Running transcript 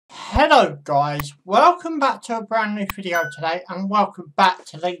Hello guys, welcome back to a brand new video today and welcome back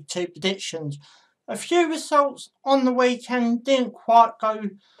to League 2 predictions. A few results on the weekend didn't quite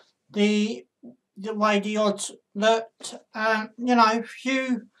go the way the odds looked.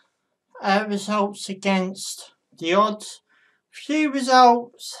 Few results against the odds. Few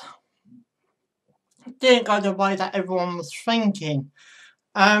results didn't go the way that everyone was thinking.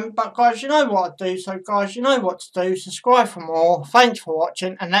 But guys, you know what I do, so guys, you know what to do. Subscribe for more. Thanks for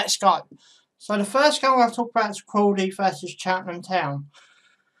watching, and let's go. So the first game I'll talk about is Crawley versus Cheltenham Town.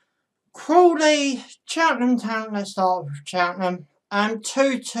 Crawley, Cheltenham Town, let's start with Cheltenham.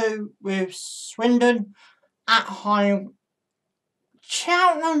 2-2 with Swindon at home.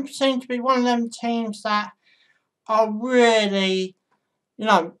 Cheltenham seem to be one of them teams that are really,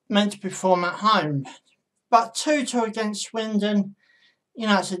 meant to perform at home. But 2-2 against Swindon,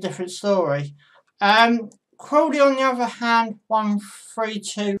 it's a different story. Crawley, on the other hand, won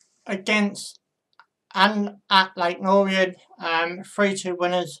 3-2 against and at Leyton Orient. 3-2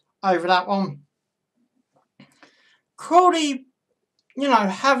 winners over that one. Crawley,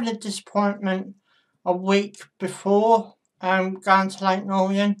 having a disappointment a week before going to Leyton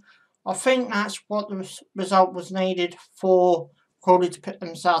Orient. I think that's what the result was needed for Crawley to pick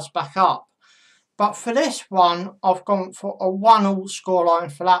themselves back up. But for this one, I've gone for a 1-1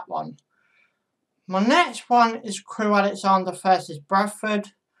 scoreline for that one. My next one is Crewe Alexandra versus Bradford.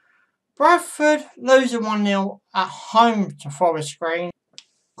 Bradford losing 1-0 at home to Forest Green.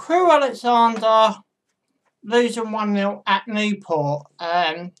 Crewe Alexandra losing 1-0 at Newport.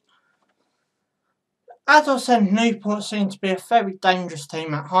 As I said, Newport seems to be a very dangerous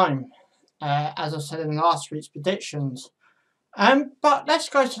team at home, as I said in last week's predictions. But let's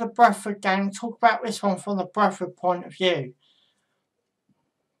go to the Bradford game and talk about this one from the Bradford point of view.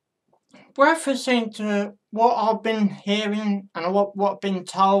 Bradford seem to, what I've been hearing and what I've been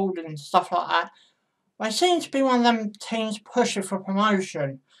told and stuff like that, they seem to be one of them teams pushing for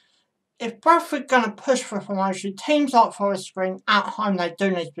promotion. If Bradford going to push for promotion, teams like Forest Green at home, they do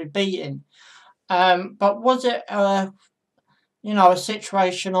need to be beaten. But was it a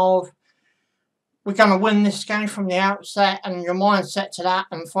situation of we're going to win this game from the outset and your mind set to that,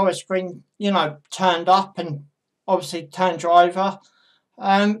 and Forest Green, turned up and obviously turned you over.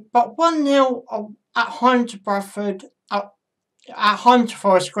 But 1-0 at home to Bradford, at home to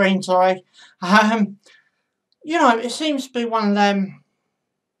Forest Green, sorry. It seems to be one of them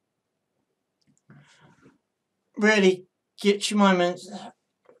really get you moments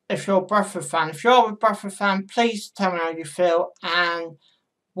if you're a Bradford fan. If you're a Bradford fan, please tell me how you feel, and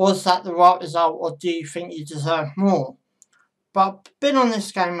was that the right result, or do you think you deserve more? But I've been on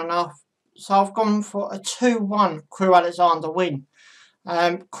this game enough, so I've gone for a 2-1 Crewe Alexandra win.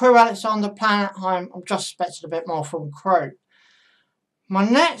 Crewe Alexandra playing at home, I'm just expecting a bit more from Crewe. My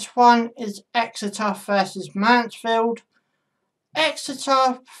next one is Exeter versus Mansfield.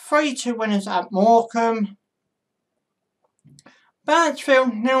 Exeter 3-2 winners at Morecambe. Mansfield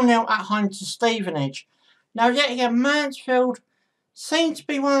 0-0 at home to Stevenage. Now yet again, Mansfield seems to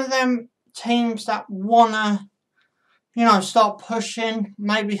be one of them teams that wanna, start pushing,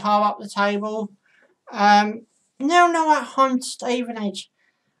 maybe higher up the table. 0-0 at home to Stevenage.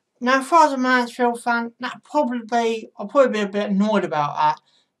 Now, if I was a Mansfield fan, I'll probably be a bit annoyed about that.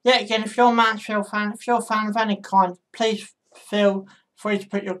 Yet again, if you're a Mansfield fan, if you're a fan of any kind, please feel free to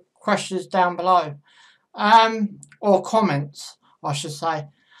put your questions down below. Or comments, I should say.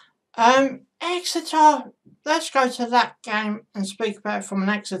 Exeter, let's go to that game and speak about it from an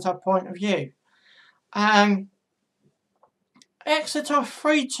Exeter point of view. Exeter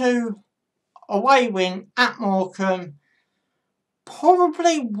 3-2 away win at Morecambe.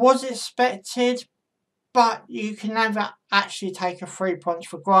 Probably was expected, but you can never actually take a 3 points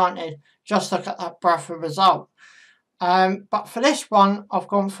for granted. Just look at that Bradford result. But for this one, I've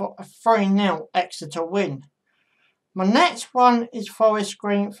gone for a 3-0 Exeter win. My next one is Forest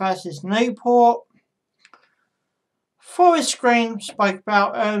Green versus Newport. Forest Green, spoke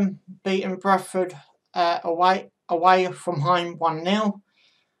about beating Bradford away from home 1-0.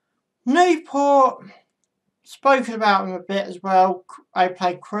 Newport, spoken about them a bit as well. They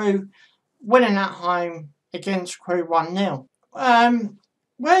played Crewe, winning at home against Crewe 1-0.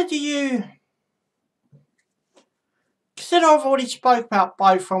 Where do you... Consider I've already spoke about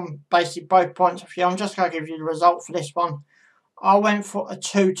both from basically both points of view. I'm just going to give you the result for this one. I went for a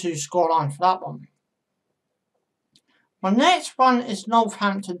 2-2 scoreline for that one. My next one is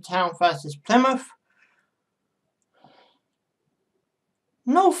Northampton Town versus Plymouth.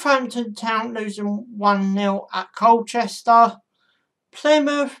 Northampton Town losing 1-0 at Colchester.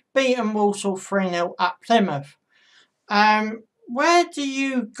 Plymouth beating Walsall 3-0 at Plymouth. where do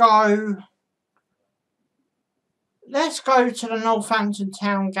you go? Let's go to the Northampton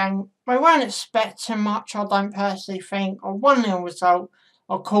Town game. We weren't expecting much, I don't personally think. A 1-0 result,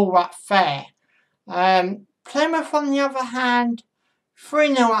 I'll call that fair. Plymouth, on the other hand,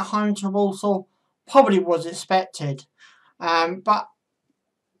 3-0 at home to Walsall, probably was expected. But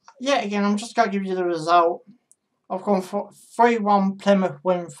yet again, I'm just going to give you the result. I've gone for 3-1 Plymouth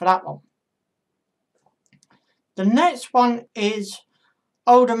win for that one. The next one is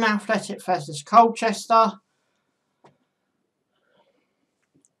Oldham Athletic versus Colchester.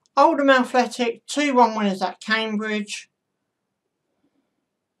 Oldham Athletic 2-1 winners at Cambridge.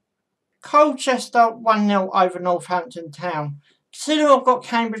 Colchester 1-0 over Northampton Town. Considering I've got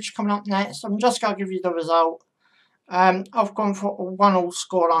Cambridge coming up next, I'm just going to give you the result. I've gone for a 1-1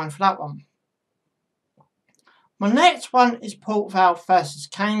 scoreline for that one. My next one is Port Vale versus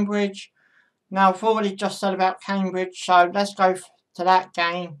Cambridge. Now, I've already just said about Cambridge, so let's go to that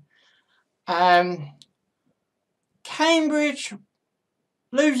game. Cambridge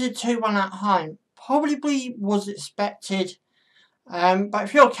losing 2-1 at home probably was expected. But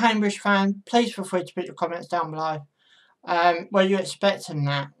if you're a Cambridge fan, please feel free to put your comments down below. Were you expecting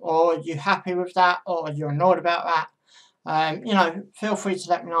that? Or are you happy with that? Or are you annoyed about that? Feel free to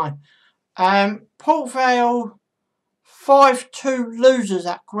let me know. Port Vale 5-2 losers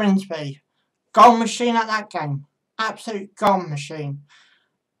at Grimsby. Goal machine at that game. Absolute goal machine.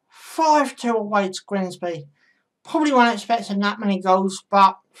 5-2 away to Grimsby. Probably weren't expecting that many goals,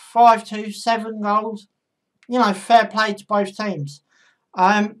 but 5-2, 7 goals. Fair play to both teams.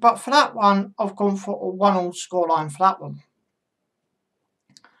 But for that one, I've gone for a 1-1 scoreline for that one.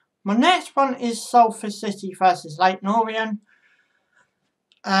 My next one is Salford City versus Leyton Orient.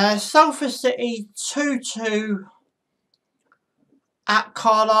 Salford City 2-2 at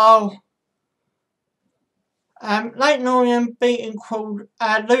Carlisle. Leyton Orient losing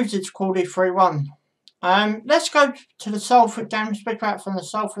to Crawley 3-1. Let's go to the Salford game, speak about it from the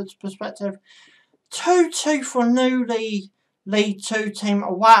Salford's perspective. 2-2 for a newly League 2 team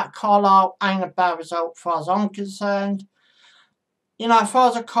away at Carlisle ain't a bad result as far as I'm concerned. If I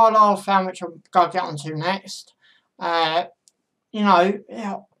was a Carlisle fan, which I'm going to get onto next, I'll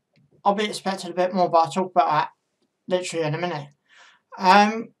be expecting a bit more, but I'll talk about that literally in a minute.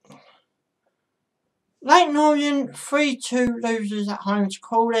 Leyton Orient 3-2 losers at home to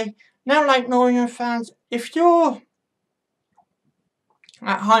Crawley. Now, Leyton Orient fans, if you're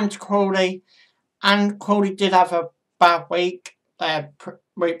at home to Crawley, and Crawley did have a bad week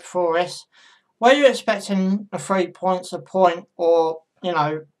week before this, were you expecting the 3 points, a point, or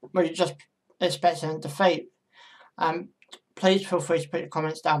were you just expecting a defeat? Please feel free to put your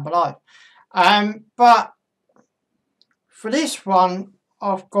comments down below. But for this one,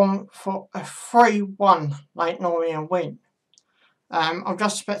 I've gone for a 3-1 Leyton Orient win. I'm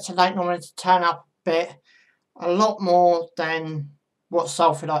just expecting Leyton Orient to turn up a lot more than what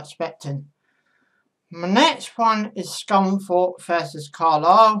Salford are expecting. My next one is Scunthorpe versus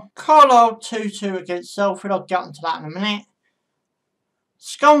Carlisle. Carlisle 2-2 against Salford. I'll get onto that in a minute.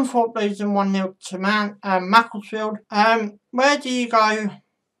 Scunthorpe losing 1-0 to Macclesfield. Where do you go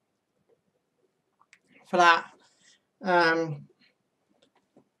for that?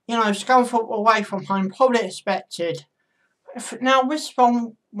 Scunthorpe away from home, probably expected. Now, this is what I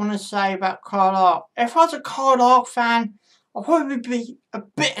want to say about Carlisle. If I was a Carlisle fan, I'd probably be a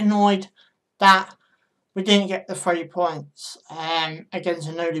bit annoyed that we didn't get the 3 points against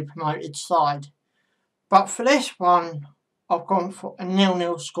a newly promoted side. But for this one, I've gone for a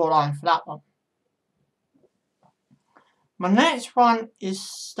 0-0 scoreline for that one. My next one is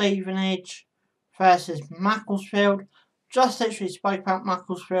Stevenage versus Macclesfield. Just literally spoke about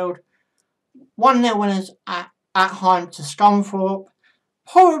Macclesfield. 1-0 winners at home to Scunthorpe.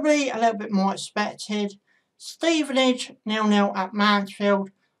 Probably a little bit more expected. Stevenage 0-0 at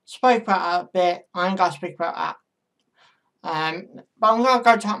Mansfield. Spoke about that a bit. I ain't going to speak about that. But I'm going to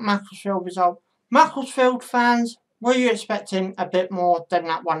go to that Macclesfield result. Macclesfield fans, were you expecting a bit more than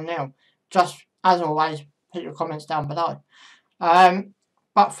that 1-0? Just as always, put your comments down below.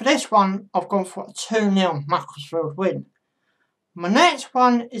 But for this one, I've gone for a 2-0 Macclesfield win. My next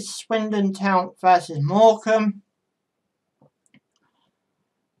one is Swindon Town versus Morecambe.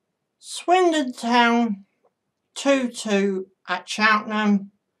 Swindon Town 2-2 at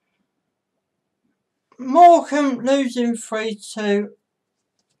Cheltenham. Morecambe losing 3-2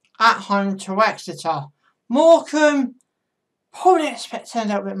 at home to Exeter. Morecambe probably expecting a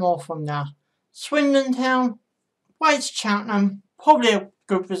little bit more from there. Swindon Town, way to Cheltenham, probably a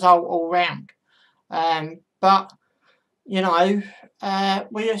good result all round. But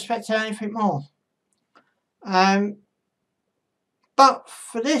were you expecting anything more? But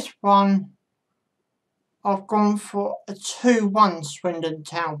for this one, I've gone for a 2-1 Swindon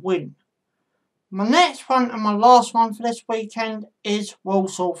Town win. My next one and my last one for this weekend is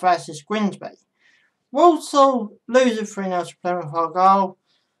Walsall versus Grimsby. Walsall losing 3-0 to Plymouth Argyle.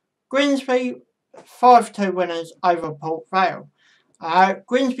 Grimsby 5-2 winners over Port Vale.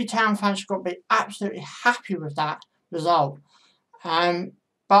 Grimsby Town fans have got to be absolutely happy with that result. But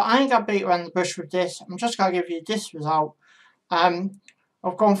I ain't going to beat around the bush with this. I'm just going to give you this result.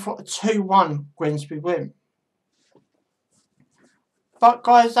 I've gone for a 2-1 Grimsby win. But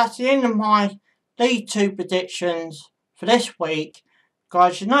guys, that's the end of my League 2 predictions for this week.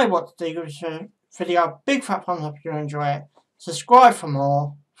 Guys, you know what to do with this video. Big fat thumbs up if you enjoy it. Subscribe for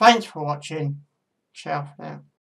more. Thanks for watching. Ciao for now.